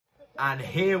And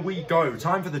here we go.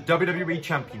 Time for the WWE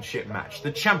Championship match.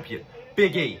 The champion,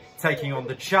 Big E, taking on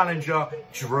the challenger,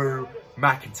 Drew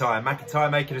McIntyre.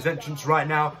 McIntyre making his entrance right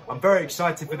now. I'm very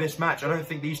excited for this match. I don't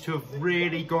think these two have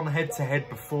really gone head-to-head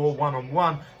before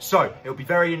one-on-one. So, it'll be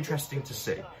very interesting to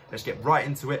see. Let's get right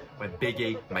into it when Big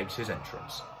E makes his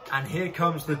entrance. And here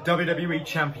comes the WWE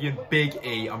Champion, Big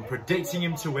E. I'm predicting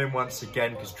him to win once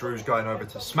again because Drew's going over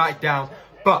to SmackDown.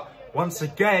 But, once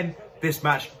again, this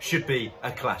match should be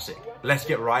a classic. Let's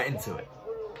get right into it.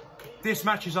 This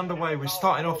match is underway. We're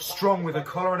starting off strong with a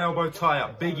collar and elbow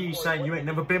tie-up. Big E saying, "You ain't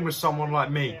never been with someone like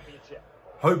me."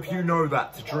 Hope you know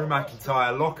that to Drew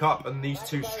McIntyre. Lock up, and these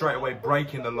two straight away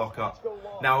breaking the lock up.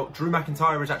 Now, Drew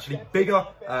McIntyre is actually bigger,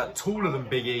 taller than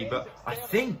Big E, but I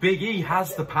think Big E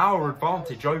has the power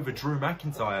advantage over Drew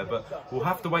McIntyre, but we'll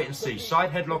have to wait and see.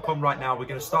 Side headlock on right now. We're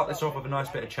going to start this off with a nice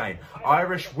bit of chain.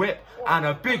 Irish whip and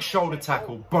a big shoulder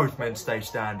tackle. Both men stay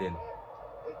standing.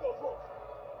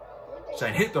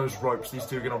 Saying hit those ropes. These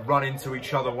two are going to run into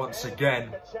each other once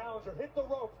again.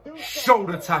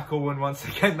 Shoulder tackle, and once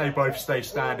again they both stay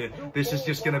standing. This is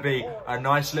just going to be a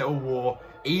nice little war.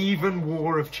 Even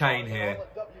war of chain here.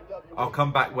 I'll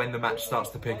come back when the match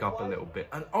starts to pick up a little bit.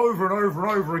 And over and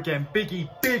over again, Big E,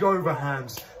 big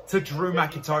overhands to Drew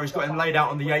McIntyre. He's got him laid out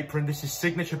on the apron. This is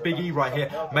signature Big E right here.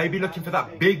 Maybe looking for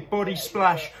that big body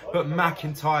splash, but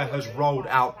McIntyre has rolled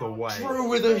out the way. Drew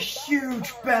with a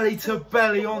huge belly to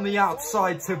belly on the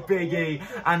outside to Big E.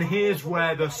 And here's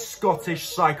where the Scottish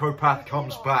psychopath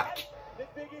comes back.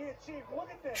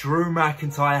 Drew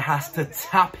McIntyre has to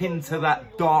tap into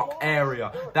that dark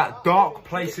area, that dark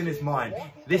place in his mind.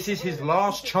 This is his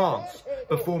last chance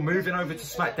before moving over to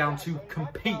SmackDown to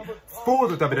compete for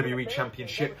the WWE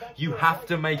Championship. You have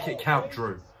to make it count,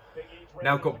 Drew.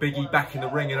 Now got Big E back in the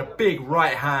ring and a big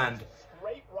right hand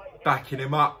backing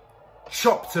him up.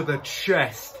 Chop to the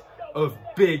chest of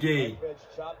Big E.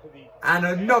 And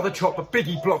another chop, but Big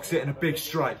E blocks it in a big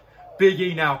strike. Big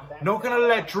E now, not going to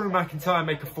let Drew McIntyre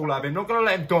make a fool out of him. Not going to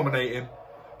let him dominate him.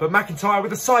 But McIntyre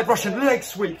with a side Russian leg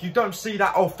sweep. You don't see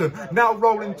that often. Now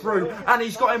rolling through. And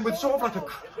he's got him with sort of like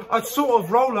a sort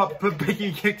of roll-up. But Big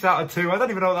E kicks out of two. I don't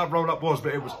even know what that roll-up was,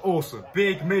 but it was awesome.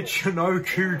 Big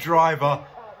Michinoku driver.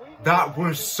 That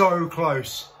was so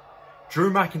close.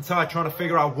 Drew McIntyre trying to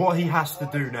figure out what he has to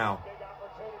do now.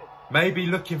 Maybe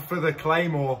looking for the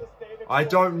Claymore. I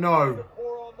don't know.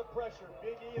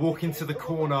 Walking to the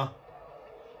corner.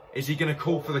 Is he going to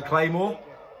call for the Claymore?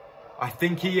 I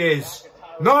think he is.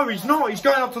 No, he's not. He's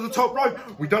going up to the top rope.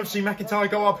 We don't see McIntyre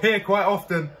go up here quite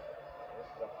often.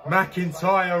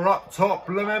 McIntyre up top.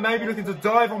 Maybe looking to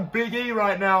dive on Big E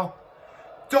right now.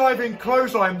 Diving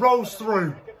clothesline. Rolls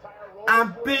through.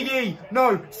 And Big E.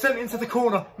 No. Sent into the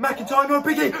corner. McIntyre. No,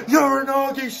 Big E.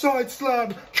 Uranagi side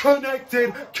slam.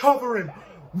 Connected. Covering.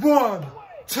 1,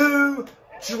 2...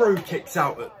 Drew kicks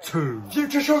out at 2.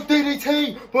 Future Shock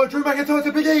DDT by Drew McIntyre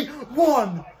to Big E.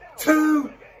 1,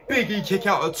 2. Big E kick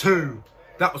out at 2.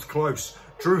 That was close.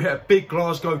 Drew hit a big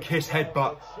Glasgow kiss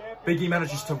headbutt. Big E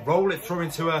manages to roll it through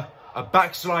into a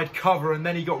backslide cover, and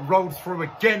then he got rolled through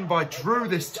again by Drew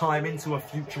this time into a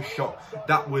Future Shock.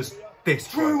 That was this.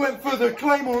 Drew went for the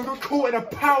Claymore and got caught in a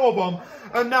powerbomb.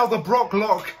 And now the Brock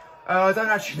Lock. I don't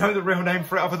actually know the real name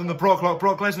for it other than the Brock Lock.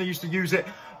 Brock Lesnar used to use it.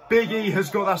 Big E has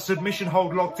got that submission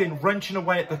hold locked in, wrenching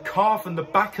away at the calf and the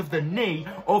back of the knee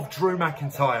of Drew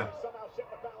McIntyre.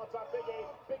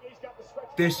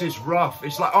 This is rough.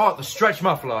 It's like, the stretch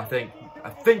muffler, I think. I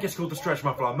think it's called the stretch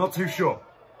muffler. I'm not too sure.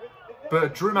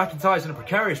 But Drew McIntyre's in a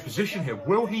precarious position here.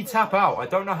 Will he tap out? I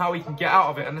don't know how he can get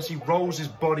out of it unless he rolls his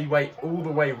body weight all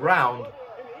the way round.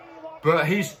 But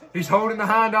he's holding the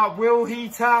hand up. Will he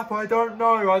tap? I don't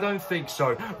know. I don't think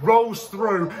so. Rolls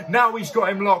through. Now he's got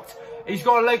him locked. He's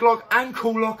got a leg lock,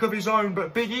 ankle lock of his own,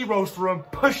 but Big E rolls through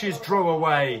and pushes Drew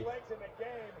away.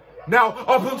 Now,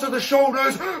 up onto the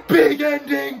shoulders. Big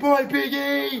ending by Big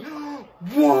E.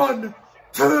 1,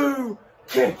 2.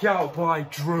 Kick out by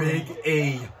Drew. Big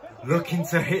E looking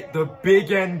to hit the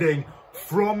big ending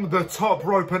from the top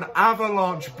rope. An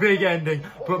avalanche big ending,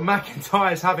 but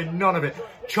McIntyre's having none of it.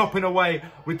 Chopping away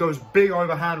with those big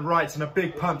overhand rights and a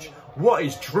big punch. What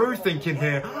is Drew thinking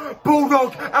here?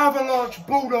 Bulldog, avalanche,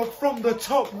 bulldog from the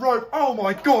top rope. Oh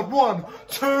my God, 1,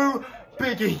 2.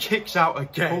 Big E kicks out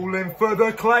again. Falling for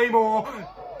the Claymore.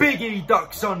 Big E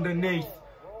ducks underneath.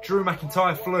 Drew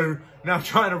McIntyre flew. Now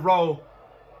trying to roll.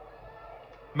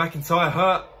 McIntyre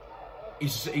hurt.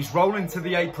 He's rolling to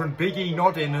the apron. Big E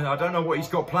nodding. I don't know what he's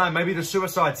got planned. Maybe the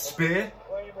suicide spear.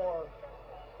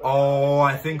 Oh,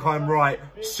 I think I'm right.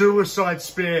 Suicide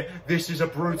spear. This is a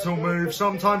brutal move.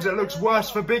 Sometimes it looks worse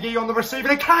for Big E on the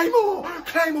receiving. Claymore!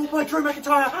 Claymore by Drew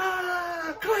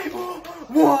McIntyre. Claymore.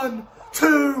 1,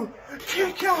 2.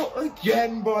 Kick out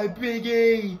again by Big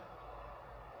E.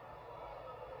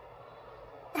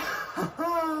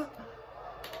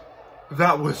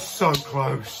 That was so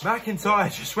close.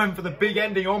 McIntyre just went for the big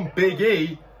ending on Big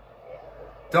E.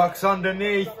 Ducks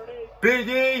underneath. Big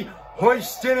E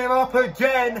hoisting him up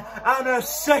again, and a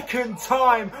second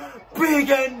time. Big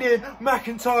ending.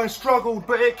 McIntyre struggled,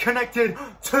 but it connected.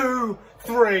 2,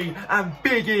 3, and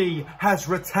Big E has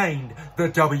retained the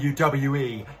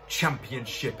WWE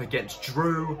Championship against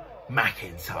Drew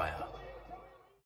McIntyre.